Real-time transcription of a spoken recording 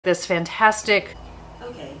This fantastic...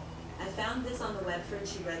 Okay, I found this on the web for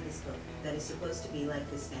She Read This Book that is supposed to be like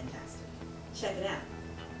this fantastic. Check it out.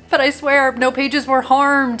 But I swear, no pages were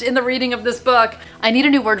harmed in the reading of this book. I need a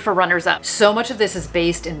new word for runners-up. So much of this is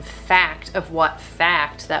based in fact of what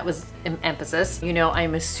fact. That was emphasis. You know,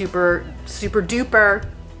 I'm a super duper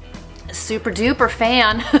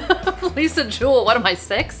fan of Lisa Jewell. What am I,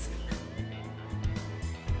 6?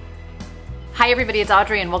 Hi everybody, it's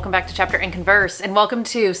Audrey and welcome back to Chapter and Converse and welcome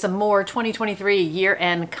to some more 2023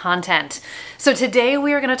 year-end content. So today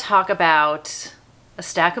we are going to talk about a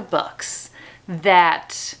stack of books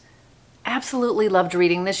that absolutely loved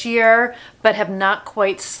reading this year but have not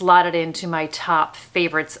quite slotted into my top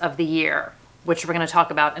favorites of the year, which we're going to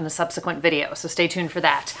talk about in a subsequent video, so stay tuned for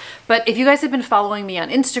that. But if you guys have been following me on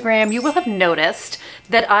Instagram, you will have noticed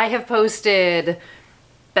that I have posted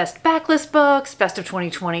best backlist books, best of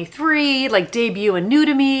 2023, like debut and new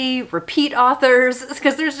to me, repeat authors,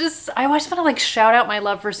 because there's just, I just want to like shout out my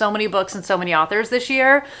love for so many books and so many authors this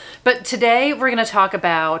year. But today we're going to talk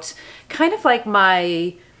about kind of like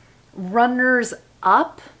my runners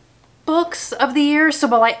up books of the year. So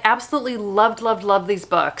while I absolutely loved these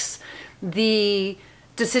books, the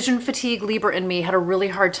decision fatigue Libra in me had a really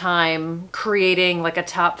hard time creating like a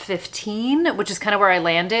top 15, which is kind of where I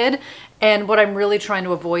landed. And what I'm really trying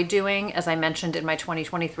to avoid doing, as I mentioned in my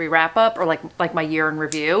 2023 wrap up, or like my year in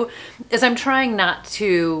review, is I'm trying not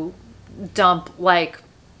to dump like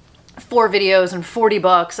 4 videos and 40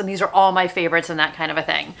 books, and these are all my favorites and that kind of a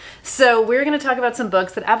thing. So we're going to talk about some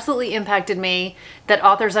books that absolutely impacted me, that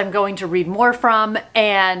authors I'm going to read more from,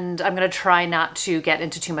 and I'm going to try not to get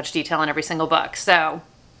into too much detail in every single book. So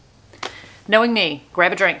knowing me,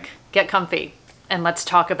 grab a drink, get comfy, and let's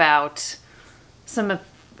talk about some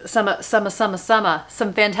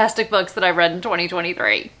fantastic books that I read in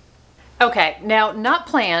 2023. Okay, now not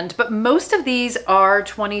planned, but most of these are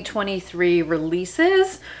 2023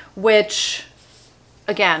 releases, which,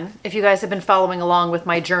 again, if you guys have been following along with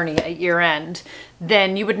my journey at year end,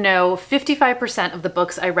 then you would know 55% of the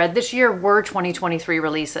books I read this year were 2023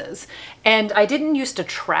 releases. And I didn't used to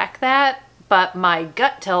track that, but my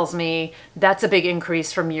gut tells me that's a big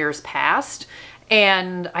increase from years past.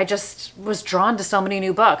 And I just was drawn to so many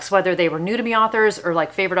new books, whether they were new to me authors or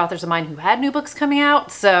like favorite authors of mine who had new books coming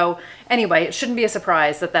out. So anyway, it shouldn't be a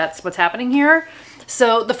surprise that that's what's happening here.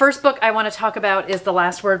 So the first book I want to talk about is The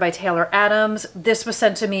Last Word by Taylor Adams. This was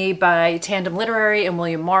sent to me by Tandem Literary and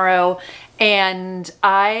William Morrow. And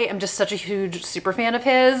I am just such a huge super fan of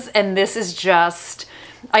his. And this is just,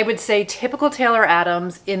 I would say, typical Taylor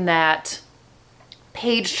Adams in that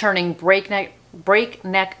page-turning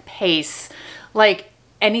breakneck pace. Like,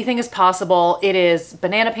 anything is possible. It is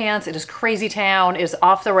banana pants, it is crazy town, it is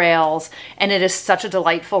off the rails, and it is such a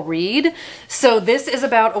delightful read. So this is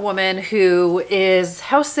about a woman who is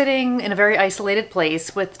house sitting in a very isolated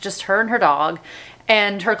place with just her and her dog,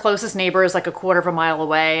 and her closest neighbor is like a quarter of a mile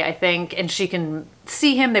away, I think, and she can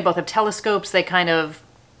see him. They both have telescopes, they kind of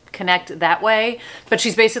connect that way, but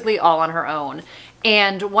she's basically all on her own.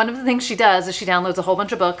 And one of the things she does is she downloads a whole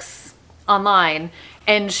bunch of books online,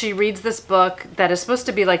 and she reads this book that is supposed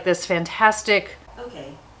to be like this fantastic...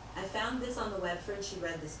 Okay, I found this on the web for She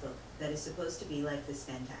Read This Book that is supposed to be like this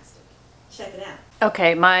fantastic. Check it out.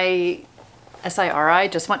 Okay, my SIRI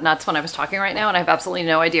just went nuts when I was talking right now, and I have absolutely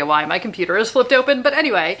no idea why. My computer is flipped open, but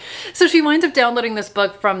anyway. So she winds up downloading this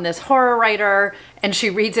book from this horror writer, and she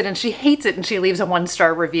reads it and she hates it, and she leaves a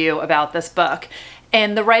 1-star review about this book.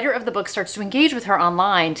 And the writer of the book starts to engage with her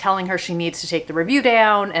online, telling her she needs to take the review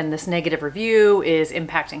down, and this negative review is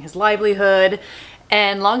impacting his livelihood.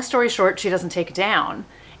 And long story short, she doesn't take it down.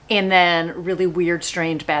 And then really weird,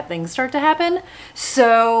 strange, bad things start to happen.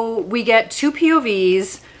 So we get 2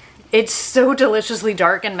 POVs. It's so deliciously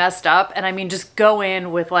dark and messed up. And I mean, just go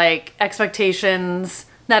in with like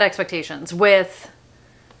with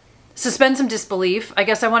suspense and disbelief, I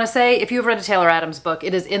guess I want to say. If you've read a Taylor Adams book,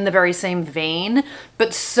 it is in the very same vein,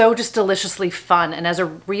 but so just deliciously fun. And as a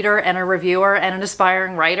reader and a reviewer and an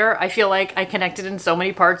aspiring writer, I feel like I connected in so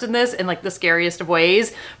many parts in this in like the scariest of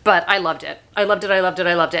ways, but I loved it. I loved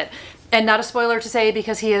it. And not a spoiler to say,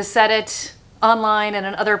 because he has said it online and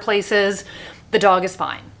in other places, the dog is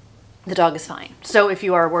fine. The dog is fine. So if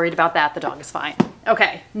you are worried about that, the dog is fine.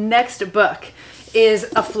 Okay, next book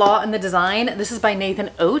is A Flaw in the Design. This is by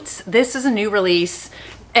Nathan Oates. This is a new release,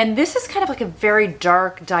 and this is kind of like a very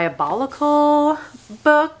dark, diabolical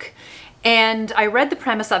book. And I read the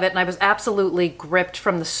premise of it and I was absolutely gripped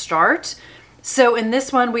from the start. So in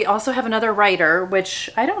this one, we also have another writer, which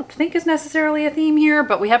I don't think is necessarily a theme here,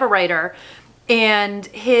 but we have a writer, and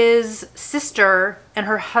his sister and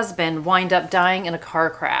her husband wind up dying in a car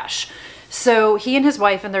crash. So he and his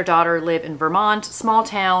wife and their daughter live in Vermont, small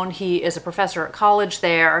town. He is a professor at college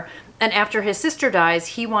there. And after his sister dies,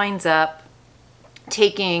 he winds up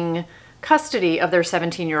taking custody of their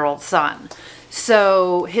 17-year-old son.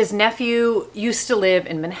 So his nephew used to live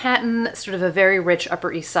in Manhattan, sort of a very rich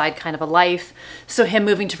Upper East Side kind of a life. So him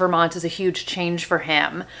moving to Vermont is a huge change for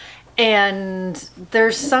him. And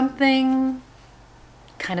there's something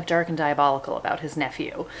kind of dark and diabolical about his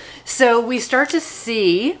nephew. So we start to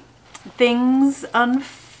see things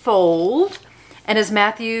unfold. And as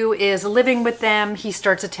Matthew is living with them, he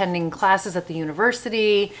starts attending classes at the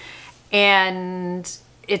university, and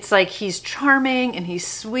it's like he's charming and he's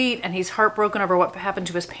sweet and he's heartbroken over what happened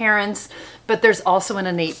to his parents, but there's also an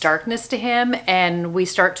innate darkness to him. And we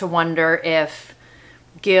start to wonder if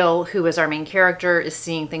Gil, who is our main character, is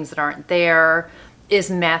seeing things that aren't there. Is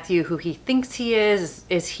Matthew who he thinks he is?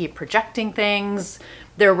 Is he projecting things?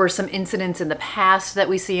 There were some incidents in the past that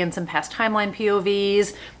we see in some past timeline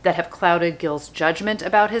POVs that have clouded Gil's judgment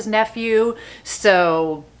about his nephew.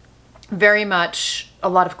 So very much a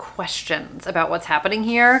lot of questions about what's happening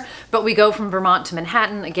here. But we go from Vermont to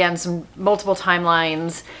Manhattan, again, some multiple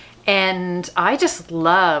timelines. And I just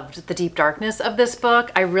loved the deep darkness of this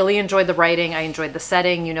book. I really enjoyed the writing. I enjoyed the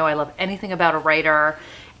setting. You know, I love anything about a writer.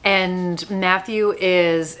 And Matthew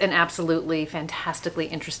is an absolutely fantastically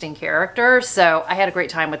interesting character. So I had a great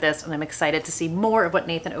time with this, and I'm excited to see more of what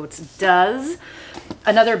Nathan Oates does.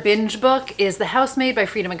 Another binge book is The Housemaid by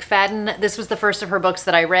Frida McFadden. This was the first of her books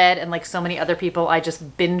that I read, and like so many other people, I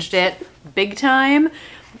just binged it big time.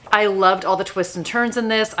 I loved all the twists and turns in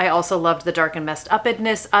this. I also loved the dark and messed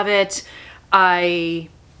upness of it. I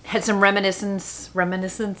had some reminiscence.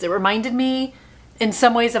 It reminded me in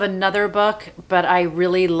some ways of another book, but I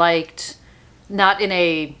really liked, not in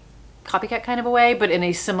a copycat kind of a way, but in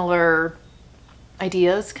a similar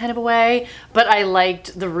ideas kind of a way. But I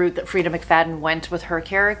liked the route that Frida McFadden went with her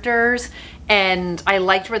characters, and I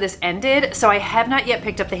liked where this ended. So I have not yet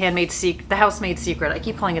picked up The Housemaid's Secret. I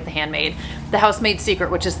keep calling it The Handmaid. The Housemaid's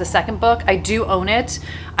Secret, which is the second book. I do own it.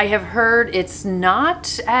 I have heard it's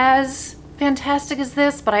not as fantastic as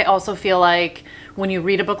this, but I also feel like when you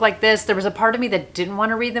read a book like this, there was a part of me that didn't want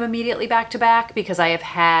to read them immediately back to back, because I have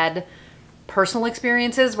had personal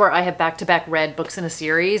experiences where I have back to back read books in a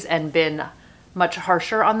series and been much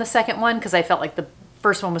harsher on the second one because I felt like the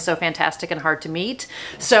first one was so fantastic and hard to meet.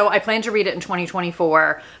 So I plan to read it in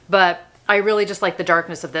 2024, but I really just like the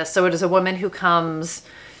darkness of this. So it is a woman who comes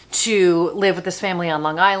to live with this family on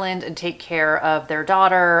Long Island and take care of their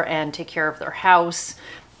daughter and take care of their house.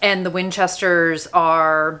 And the Winchesters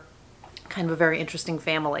are kind of a very interesting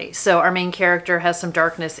family. So our main character has some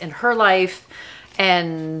darkness in her life,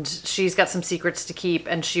 and she's got some secrets to keep,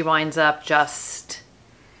 and she winds up just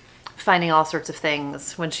finding all sorts of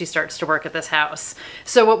things when she starts to work at this house.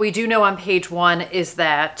 So what we do know on page 1 is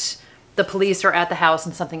that the police are at the house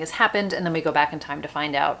and something has happened, and then we go back in time to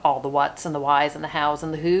find out all the whats and the whys and the hows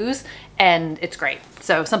and the whos, and it's great.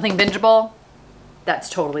 So something bingeable, that's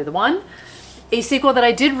totally the one. A sequel that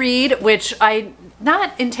I did read, which I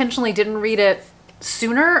not intentionally didn't read it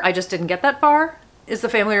sooner, I just didn't get that far, is The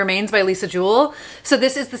Family Remains by Lisa Jewell. So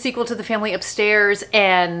this is the sequel to The Family Upstairs,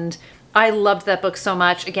 and I loved that book so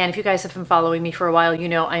much. Again, if you guys have been following me for a while, you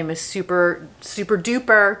know I'm a super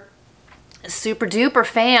duper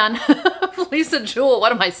fan of Lisa Jewell.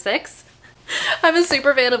 What am I, 6? I'm a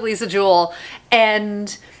super fan of Lisa Jewell,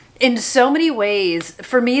 and in so many ways,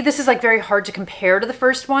 for me, this is like very hard to compare to the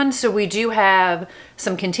first one. So we do have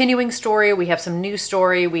some continuing story, we have some new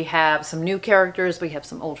story, we have some new characters, we have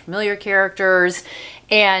some old familiar characters,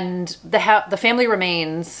 and The Family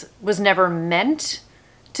Remains was never meant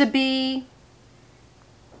to be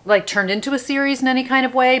like turned into a series in any kind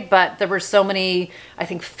of way, but there were so many, I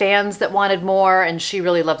think, fans that wanted more, and she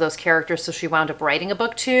really loved those characters, so she wound up writing a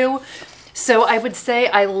book too. So I would say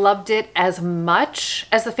I loved it as much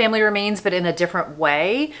as The Family Remains, but in a different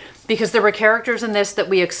way, because there were characters in this that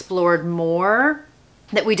we explored more,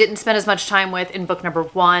 that we didn't spend as much time with in book number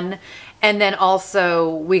 1. And then also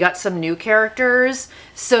we got some new characters.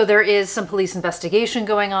 So there is some police investigation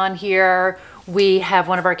going on here. We have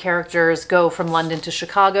one of our characters go from London to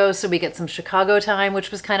Chicago, so we get some Chicago time,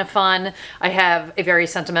 which was kind of fun. I have a very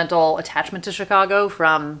sentimental attachment to Chicago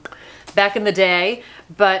from back in the day,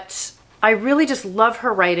 but I really just love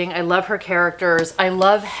her writing. I love her characters. I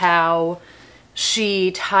love how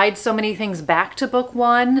she tied so many things back to book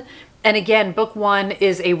 1. And again, book 1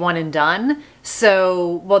 is a one and done.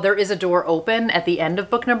 So while there is a door open at the end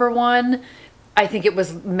of book number 1, I think it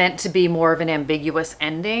was meant to be more of an ambiguous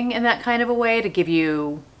ending in that kind of a way, to give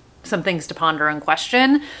you some things to ponder and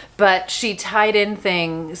question. But she tied in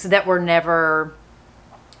things that were never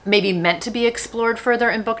maybe meant to be explored further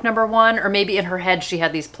in book number 1, or maybe in her head she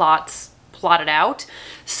had these plots plotted out.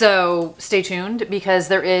 So stay tuned, because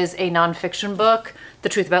there is a nonfiction book, The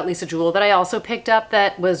Truth About Lisa Jewell, that I also picked up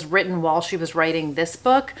that was written while she was writing this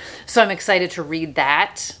book. So I'm excited to read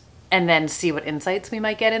that and then see what insights we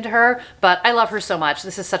might get into her. But I love her so much.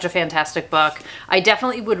 This is such a fantastic book. I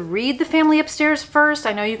definitely would read The Family Upstairs first.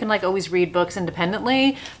 I know you can like always read books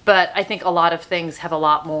independently, but I think a lot of things have a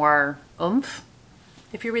lot more oomph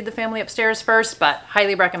if you read The Family Upstairs first, but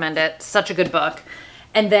highly recommend it. Such a good book.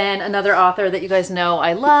 And then another author that you guys know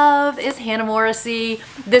I love is Hannah Morrissey.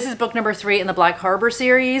 This is book number 3 in the Black Harbor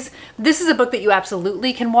series. This is a book that you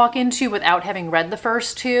absolutely can walk into without having read the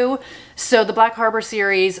first 2. So the Black Harbor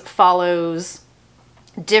series follows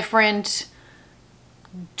different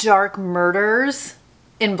dark murders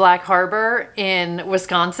in Black Harbor in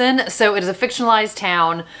Wisconsin. So it is a fictionalized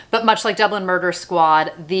town, but much like Dublin Murder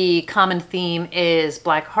Squad, the common theme is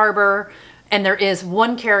Black Harbor. And there is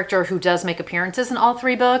one character who does make appearances in all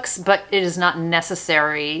 3 books, but it is not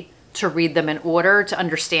necessary to read them in order to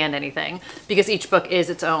understand anything, because each book is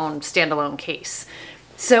its own standalone case.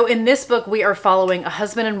 So in this book, we are following a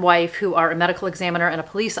husband and wife who are a medical examiner and a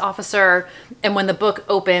police officer. And when the book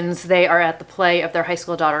opens, they are at the play of their high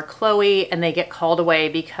school daughter, Chloe, and they get called away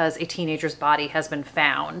because a teenager's body has been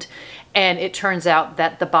found. And it turns out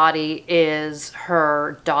that the body is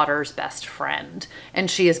her daughter's best friend,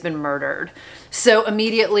 and she has been murdered. So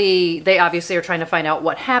immediately, they obviously are trying to find out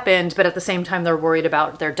what happened, but at the same time, they're worried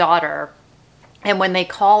about their daughter. And when they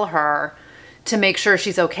call her to make sure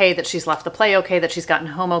she's okay, that she's left the play okay, that she's gotten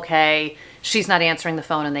home okay, she's not answering the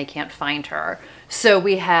phone and they can't find her. So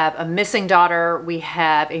we have a missing daughter, we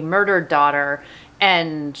have a murdered daughter,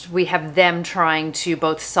 and we have them trying to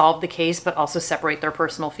both solve the case but also separate their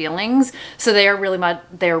personal feelings. So they are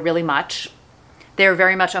very much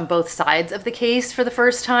on both sides of the case for the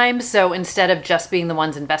first time. So instead of just being the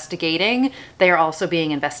ones investigating, they are also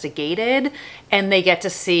being investigated, and they get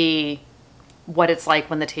to see what it's like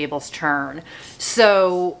when the tables turn.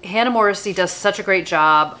 So Hannah Morrissey does such a great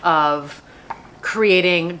job of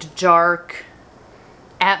creating dark,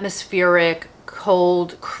 atmospheric,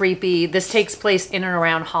 cold, creepy. This takes place in and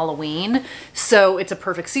around Halloween, so it's a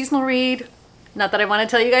perfect seasonal read. Not that I want to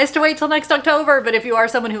tell you guys to wait till next October, but if you are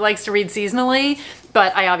someone who likes to read seasonally,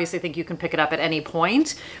 but I obviously think you can pick it up at any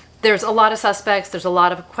point. There's a lot of suspects, there's a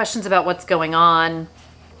lot of questions about what's going on.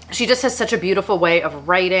 She just has such a beautiful way of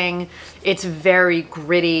writing. It's very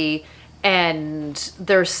gritty, and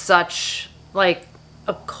there's such like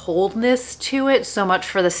a coldness to it, so much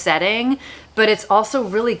for the setting, but it's also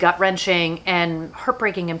really gut-wrenching and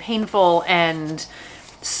heartbreaking and painful and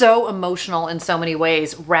so emotional in so many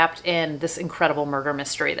ways, wrapped in this incredible murder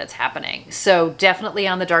mystery that's happening. So definitely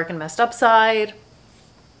on the dark and messed up side.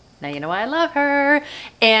 Now you know why I love her.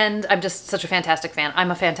 And I'm just such a fantastic fan.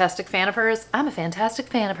 I'm a fantastic fan of hers. I'm a fantastic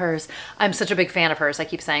fan of hers. I'm such a big fan of hers. I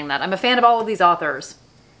keep saying that. I'm a fan of all of these authors.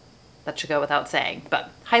 That should go without saying, but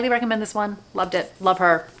highly recommend this one. Loved it. Love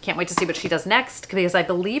her. Can't wait to see what she does next, because I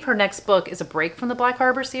believe her next book is a break from the Black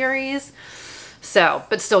Harbor series. So,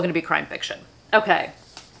 but still going to be crime fiction. Okay.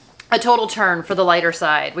 A total turn for the lighter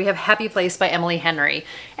side. We have Happy Place by Emily Henry.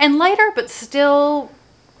 And lighter, but still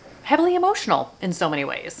heavily emotional in so many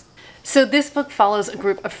ways. So this book follows a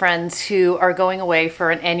group of friends who are going away for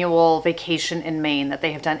an annual vacation in Maine that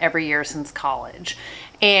they have done every year since college.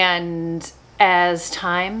 And as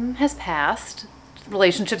time has passed,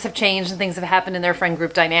 relationships have changed and things have happened in their friend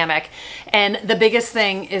group dynamic. And the biggest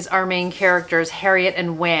thing is our main characters, Harriet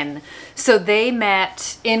and Wynne. So they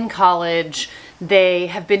met in college. They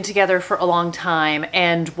have been together for a long time.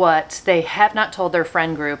 And what they have not told their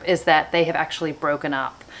friend group is that they have actually broken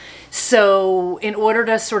up. So in order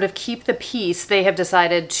to sort of keep the peace, they have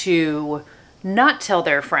decided to not tell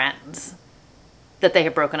their friends that they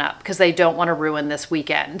have broken up because they don't want to ruin this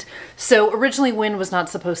weekend. So originally Wynne was not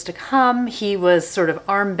supposed to come. He was sort of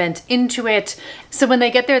arm bent into it. So when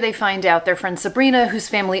they get there, they find out their friend Sabrina, whose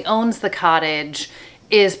family owns the cottage,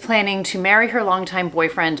 is planning to marry her longtime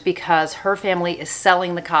boyfriend because her family is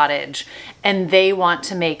selling the cottage and they want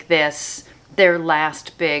to make this their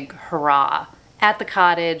last big hurrah at the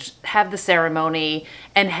cottage, have the ceremony,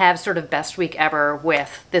 and have sort of best week ever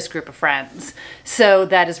with this group of friends. So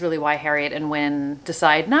that is really why Harriet and Wynne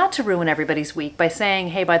decide not to ruin everybody's week by saying,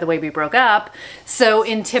 hey, by the way, we broke up. So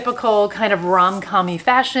in typical kind of rom-com-y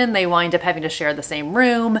fashion, they wind up having to share the same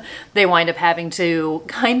room. They wind up having to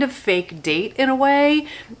kind of fake date in a way.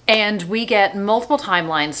 And we get multiple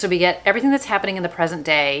timelines. So we get everything that's happening in the present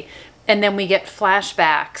day, and then we get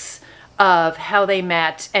flashbacks of how they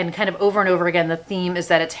met, and kind of over and over again the theme is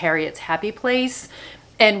that it's Harriet's happy place.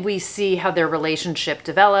 And we see how their relationship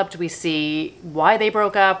developed. We see why they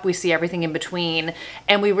broke up. We see everything in between.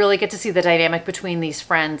 And we really get to see the dynamic between these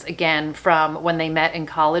friends again from when they met in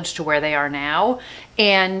college to where they are now.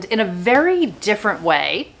 And in a very different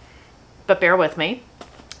way, but bear with me,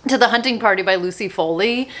 to The Hunting Party by Lucy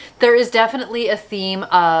Foley, there is definitely a theme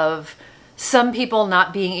of some people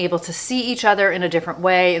not being able to see each other in a different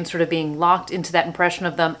way and sort of being locked into that impression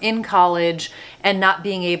of them in college and not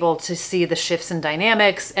being able to see the shifts in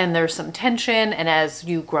dynamics. And there's some tension. And as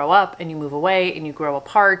you grow up and you move away and you grow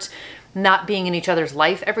apart, not being in each other's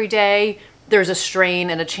life every day, there's a strain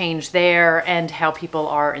and a change there, and how people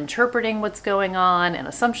are interpreting what's going on and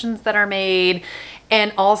assumptions that are made.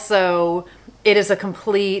 And also, it is a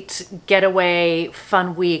complete getaway,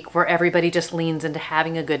 fun week where everybody just leans into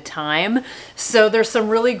having a good time. So there's some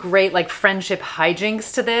really great like friendship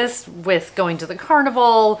hijinks to this, with going to the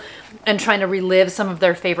carnival and trying to relive some of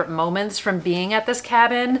their favorite moments from being at this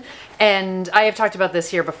cabin. And I have talked about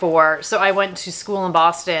this here before. So I went to school in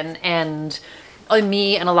Boston, and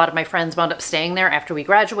me and a lot of my friends wound up staying there after we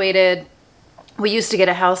graduated. We used to get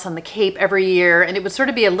a house on the Cape every year, and it would sort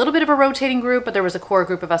of be a little bit of a rotating group, but there was a core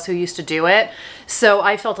group of us who used to do it. So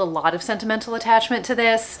I felt a lot of sentimental attachment to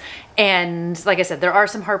this. And like I said, there are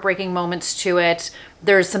some heartbreaking moments to it.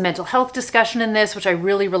 There's some mental health discussion in this, which I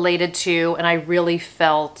really related to, and I really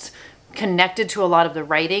felt connected to a lot of the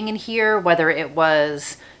writing in here, whether it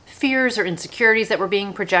was fears or insecurities that were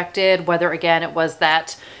being projected, whether again it was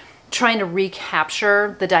that trying to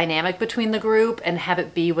recapture the dynamic between the group and have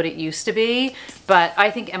it be what it used to be. But I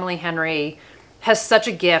think Emily Henry has such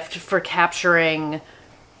a gift for capturing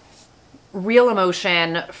real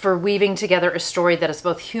emotion, for weaving together a story that is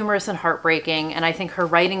both humorous and heartbreaking. And I think her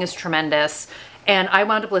writing is tremendous. And I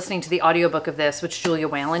wound up listening to the audiobook of this, which Julia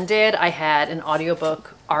Whalen did. I had an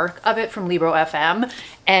audiobook arc of it from Libro FM,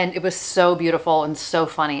 and it was so beautiful and so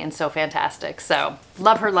funny and so fantastic. So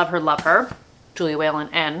love her, love her, love her. Julia Whalen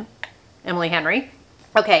and Emily Henry.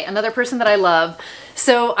 Okay, another person that I love.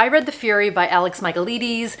 So I read The Fury by Alex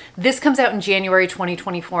Michaelides. This comes out in January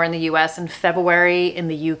 2024 in the US and February in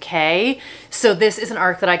the UK. So this is an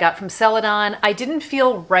arc that I got from Celadon. I didn't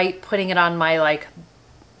feel right putting it on my like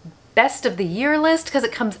best of the year list because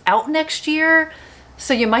it comes out next year.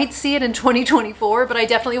 So you might see it in 2024, but I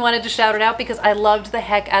definitely wanted to shout it out because I loved the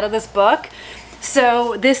heck out of this book.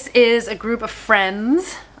 So this is a group of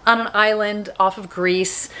friends on an island off of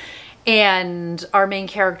Greece. And our main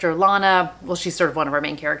character, Lana, well, she's sort of one of our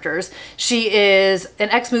main characters. She is an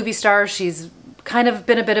ex-movie star. She's kind of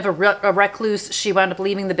been a bit of a recluse. She wound up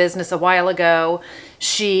leaving the business a while ago.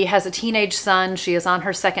 She has a teenage son. She is on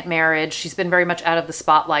her second marriage. She's been very much out of the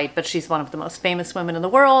spotlight, but she's one of the most famous women in the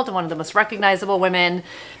world and one of the most recognizable women.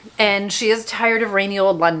 And she is tired of rainy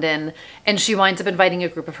old London. And she winds up inviting a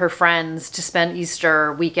group of her friends to spend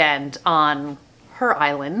Easter weekend on her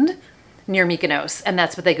island near Mykonos, and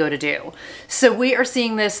that's what they go to do. So we are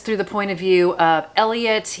seeing this through the point of view of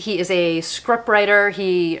Elliot. He is a scriptwriter,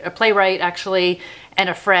 a playwright actually, and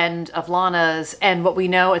a friend of Lana's. And what we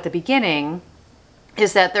know at the beginning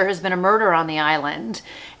is that there has been a murder on the island,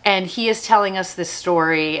 and he is telling us this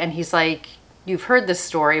story, and he's like, you've heard this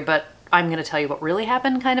story, but I'm going to tell you what really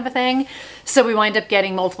happened, kind of a thing. So we wind up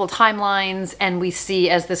getting multiple timelines, and we see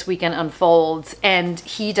as this weekend unfolds, and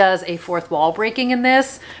he does a fourth wall breaking in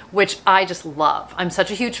this, which I just love. I'm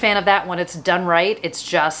such a huge fan of that. When it's done right, it's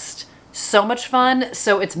just so much fun.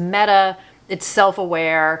 So it's meta, it's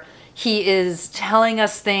self-aware. He is telling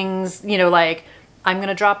us things, you know, like, I'm going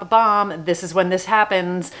to drop a bomb. This is when this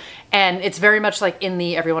happens. And it's very much like in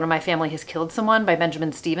the Everyone in My Family Has Killed Someone by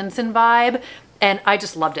Benjamin Stevenson vibe. And I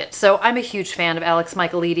just loved it. So I'm a huge fan of Alex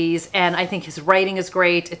Michaelides, and I think his writing is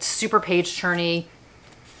great. It's super page-turny.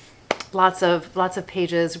 Lots of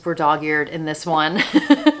pages were dog-eared in this one.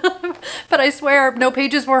 But I swear, no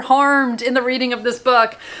pages were harmed in the reading of this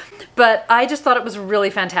book. But I just thought it was really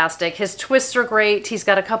fantastic. His twists are great. He's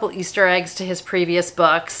got a couple Easter eggs to his previous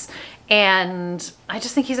books. And I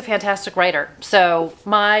just think he's a fantastic writer. So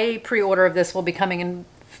my pre-order of this will be coming in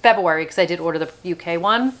February, because I did order the UK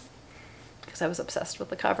one, because I was obsessed with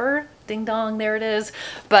the cover. Ding dong, there it is.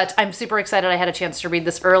 But I'm super excited I had a chance to read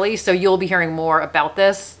this early, so you'll be hearing more about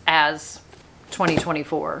this as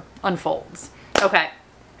 2024 unfolds. Okay.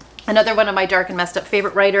 Another one of my dark and messed up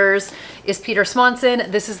favorite writers is Peter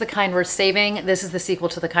Swanson. This is The Kind Worth Saving. This is the sequel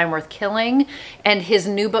to The Kind Worth Killing. And his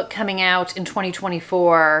new book coming out in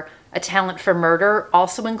 2024, A Talent for Murder,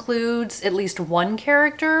 also includes at least one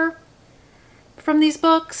character from these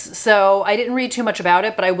books, so I didn't read too much about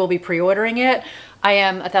it, but I will be pre-ordering it. I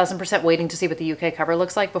am 1000% waiting to see what the UK cover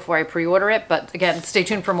looks like before I pre-order it, but again, stay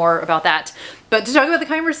tuned for more about that. But to talk about The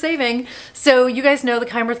Kind Worth Saving, so you guys know The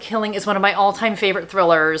Kind Worth Killing is one of my all-time favorite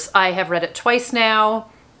thrillers. I have read it twice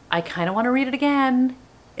now. I kind of want to read it again.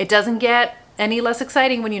 It doesn't get any less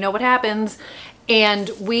exciting when you know what happens.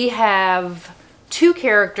 And we have two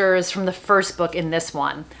characters from the first book in this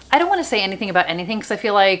one. I don't want to say anything about anything because I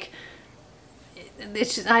feel like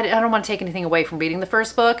it's just, I don't want to take anything away from reading the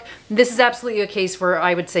first book. This is absolutely a case where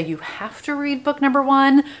I would say you have to read book number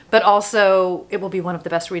 1, but also it will be one of the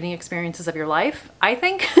best reading experiences of your life, I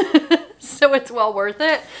think. So it's well worth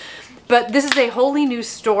it. But this is a wholly new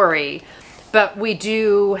story, but we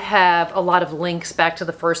do have a lot of links back to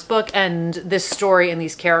the first book, and this story and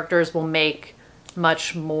these characters will make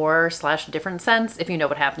much more / different sense if you know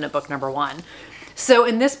what happened in book number 1. So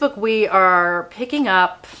in this book, we are picking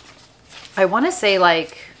up, I want to say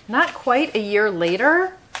like not quite a year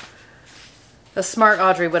later. A smart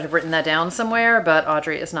Audrey would have written that down somewhere, but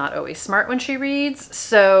Audrey is not always smart when she reads.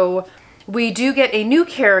 So we do get a new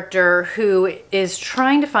character who is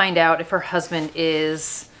trying to find out if her husband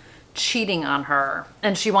is cheating on her.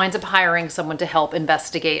 And she winds up hiring someone to help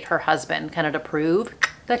investigate her husband, kind of to prove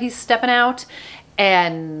that he's stepping out.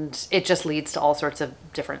 And it just leads to all sorts of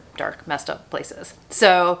different dark, messed up places.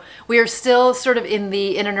 So we are still sort of in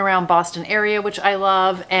and around Boston area, which I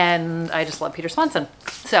love. And I just love Peter Swanson.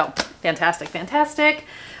 So fantastic, fantastic.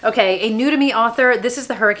 Okay, a new to me author. This is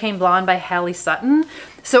The Hurricane Blonde by Hallie Sutton.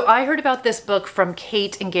 So I heard about this book from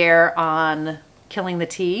Kate and Gare on Killing the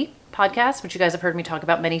Tea podcast, which you guys have heard me talk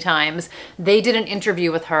about many times. They did an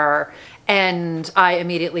interview with her and I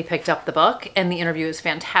immediately picked up the book, and the interview is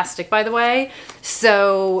fantastic, by the way.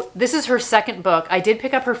 So this is her second book. I did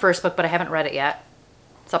pick up her first book, but I haven't read it yet.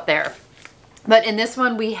 It's up there. But in this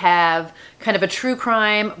one, we have kind of a true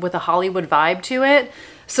crime with a Hollywood vibe to it.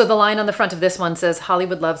 So the line on the front of this one says,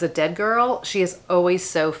 "Hollywood loves a dead girl. She is always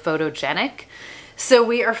so photogenic." So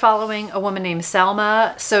we are following a woman named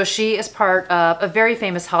Selma. So she is part of a very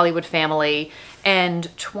famous Hollywood family.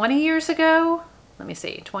 And 20 years ago, let me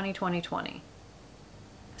see, 2020.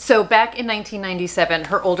 So back in 1997,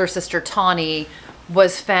 her older sister Tawny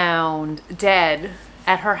was found dead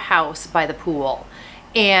at her house by the pool.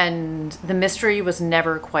 And the mystery was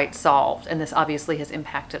never quite solved. And this obviously has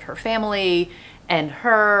impacted her family and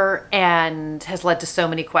her, and has led to so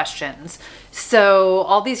many questions. So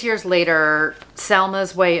all these years later,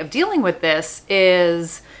 Selma's way of dealing with this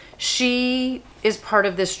is she is part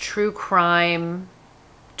of this true crime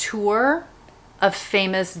tour of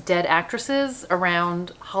famous dead actresses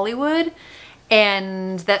around Hollywood.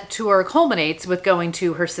 And that tour culminates with going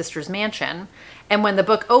to her sister's mansion. And when the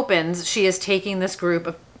book opens, she is taking this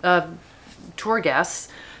group of tour guests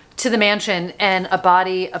to the mansion, and a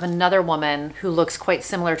body of another woman who looks quite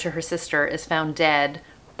similar to her sister is found dead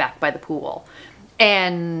back by the pool.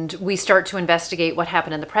 And we start to investigate what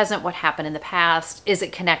happened in the present, what happened in the past, is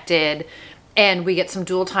it connected? And we get some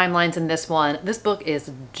dual timelines in this one. This book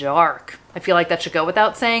is dark. I feel like that should go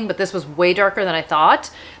without saying, but this was way darker than I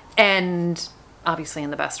thought, and obviously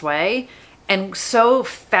in the best way. And so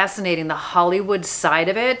fascinating, the Hollywood side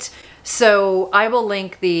of it. So I will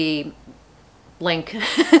link the link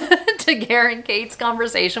to Gare and Kate's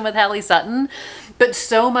conversation with Hallie Sutton. But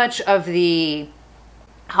so much of the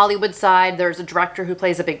Hollywood side, there's a director who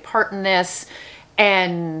plays a big part in this,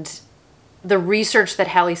 and the research that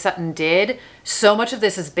Hallie Sutton did, so much of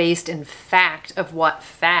this is based in fact of what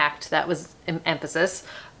fact, that was emphasis,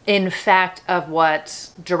 in fact of what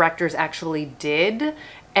directors actually did.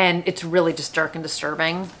 And it's really just dark and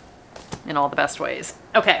disturbing in all the best ways.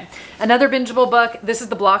 Okay, another bingeable book. This is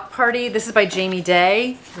The Block Party. This is by Jamie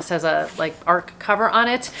Day. This has a like ARC cover on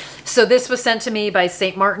it. So this was sent to me by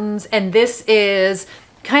St. Martin's, and this is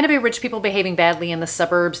kind of a rich people behaving badly in the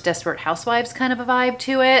suburbs, desperate housewives kind of a vibe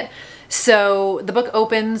to it. So the book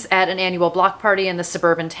opens at an annual block party in the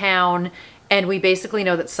suburban town, and we basically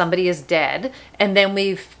know that somebody is dead, and then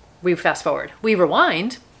we fast forward. We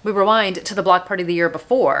rewind to the block party the year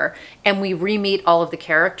before, and we re-meet all of the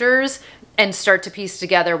characters and start to piece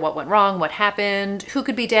together what went wrong, what happened, who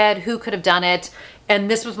could be dead, who could have done it. And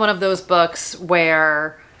this was one of those books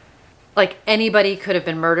where like anybody could have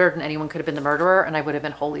been murdered and anyone could have been the murderer, and I would have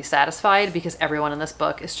been wholly satisfied because everyone in this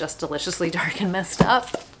book is just deliciously dark and messed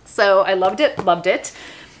up. So I loved it, loved it.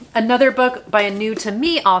 Another book by a new to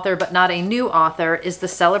me author, but not a new author, is The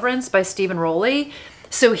Celebrants by Stephen Rowley.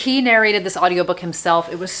 So he narrated this audiobook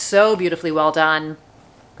himself. It was so beautifully well done.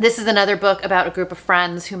 This is another book about a group of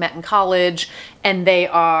friends who met in college, and they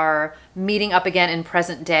are meeting up again in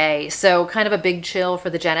present day. So kind of a big chill for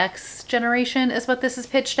the Gen X generation is what this is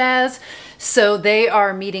pitched as. So they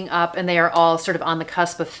are meeting up and they are all sort of on the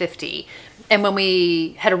cusp of 50. And when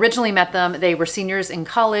we had originally met them, they were seniors in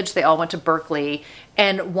college. They all went to Berkeley.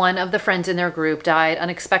 And one of the friends in their group died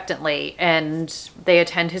unexpectedly, and they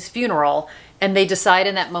attend his funeral. And they decide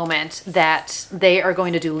in that moment that they are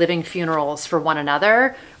going to do living funerals for one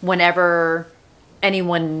another whenever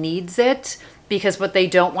anyone needs it, because what they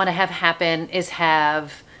don't want to have happen is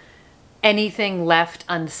have anything left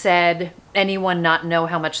unsaid, anyone not know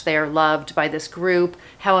how much they are loved by this group,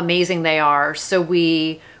 how amazing they are. So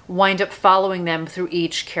we wind up following them through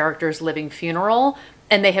each character's living funeral,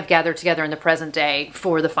 and they have gathered together in the present day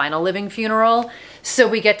for the final living funeral. So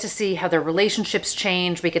we get to see how their relationships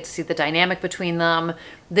change. We get to see the dynamic between them.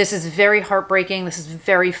 This is very heartbreaking. This is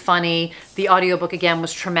very funny. The audiobook, again,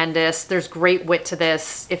 was tremendous. There's great wit to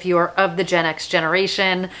this. If you are of the Gen X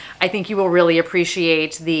generation, I think you will really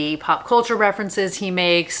appreciate the pop culture references he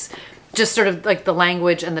makes, just sort of like the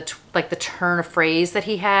language and the turn of phrase that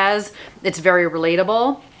he has. It's very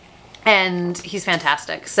relatable. And he's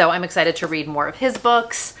fantastic. So I'm excited to read more of his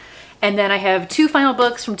books. And then I have 2 final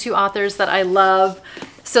books from 2 authors that I love.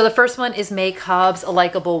 So the first one is May Cobb's A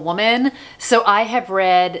Likeable Woman. So I have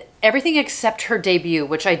read everything except her debut,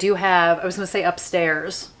 which I do have, I was going to say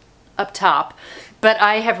upstairs, up top. But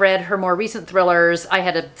I have read her more recent thrillers. I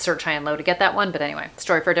had to search high and low to get that one. But anyway,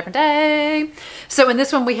 story for a different day. So in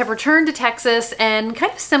this one, we have returned to Texas, and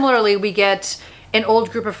kind of similarly, we get an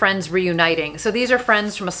old group of friends reuniting. So these are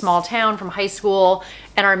friends from a small town, from high school,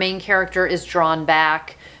 and our main character is drawn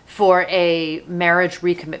back for a marriage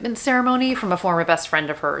recommitment ceremony from a former best friend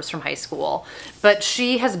of hers from high school. But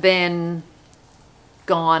she has been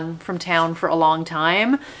gone from town for a long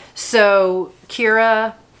time. So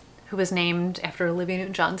Kira, who is named after Olivia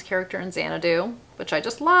Newton-John's character in Xanadu, which I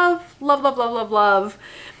just love, love, love, love, love, love,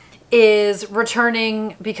 is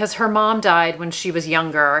returning because her mom died when she was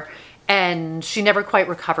younger, and she never quite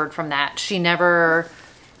recovered from that. She never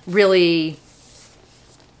really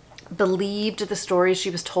believed the stories she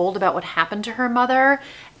was told about what happened to her mother.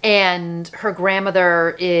 And her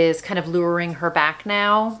grandmother is kind of luring her back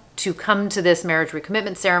now to come to this marriage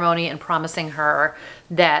recommitment ceremony and promising her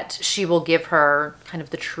that she will give her kind of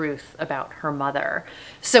the truth about her mother.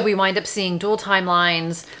 So we wind up seeing dual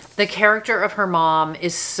timelines. The character of her mom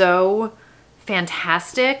is so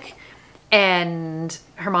fantastic. And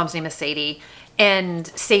her mom's name is Sadie. And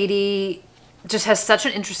Sadie just has such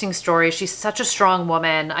an interesting story. She's such a strong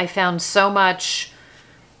woman. I found so much,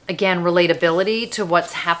 again, relatability to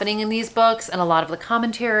what's happening in these books, and a lot of the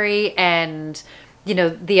commentary and, you know,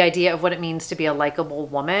 the idea of what it means to be a likable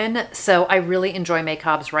woman. So I really enjoy May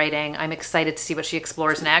Cobb's writing. I'm excited to see what she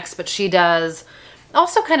explores next. But she does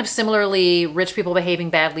also kind of similarly rich people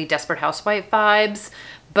behaving badly, Desperate Housewife vibes,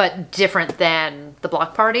 but different than The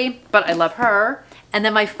Block Party. But I love her. And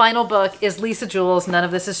then my final book is Lisa Jewell's None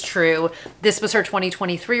of This Is True. This was her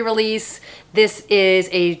 2023 release. This is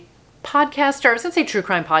a podcaster, I was gonna say true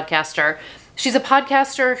crime podcaster. She's a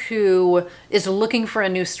podcaster who is looking for a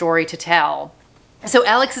new story to tell. So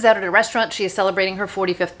Alex is out at a restaurant. She is celebrating her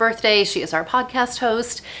 45th birthday. She is our podcast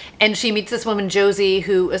host. And she meets this woman, Josie,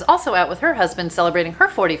 who is also out with her husband celebrating her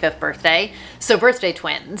 45th birthday. So birthday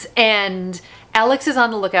twins. And Alex is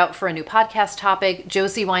on the lookout for a new podcast topic.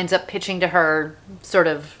 Josie winds up pitching to her, sort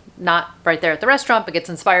of not right there at the restaurant, but gets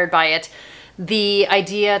inspired by it, the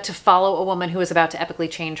idea to follow a woman who is about to epically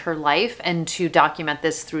change her life and to document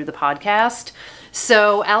this through the podcast.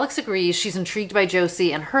 So Alex agrees. She's intrigued by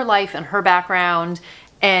Josie and her life and her background.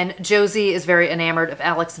 And Josie is very enamored of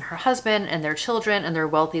Alex and her husband and their children and their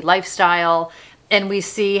wealthy lifestyle. And we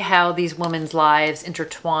see how these women's lives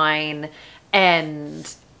intertwine,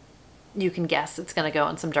 and you can guess it's going to go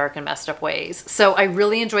in some dark and messed up ways. So I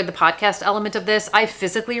really enjoyed the podcast element of this. I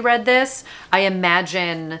physically read this. I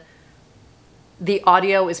imagine the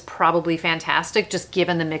audio is probably fantastic, just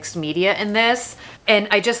given the mixed media in this. And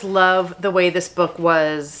I just love the way this book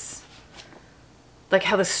was, like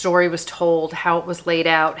how the story was told, how it was laid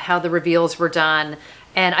out, how the reveals were done.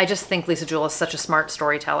 And I just think Lisa Jewell is such a smart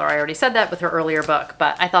storyteller. I already said that with her earlier book,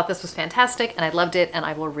 but I thought this was fantastic and I loved it, and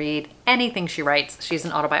I will read anything she writes. She's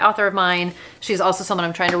an auto-buy author of mine. She's also someone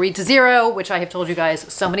I'm trying to read to zero, which I have told you guys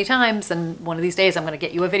so many times, and one of these days I'm going to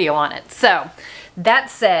get you a video on it. So that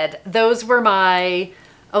said, those were my,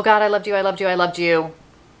 oh God, I loved you, I loved you, I loved you.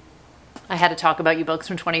 I had to talk about you books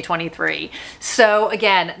from 2023. So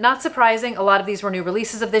again, not surprising, a lot of these were new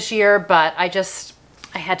releases of this year, but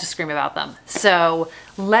I had to scream about them. So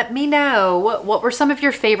let me know what were some of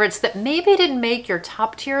your favorites that maybe didn't make your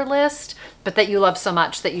top tier list, but that you love so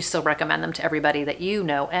much that you still recommend them to everybody that you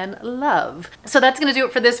know and love. So that's gonna do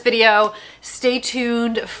it for this video. Stay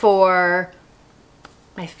tuned for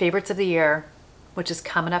my favorites of the year, which is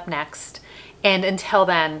coming up next. And until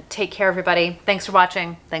then, take care, everybody. Thanks for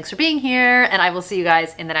watching. Thanks for being here. And I will see you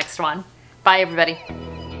guys in the next one. Bye,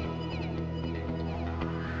 everybody.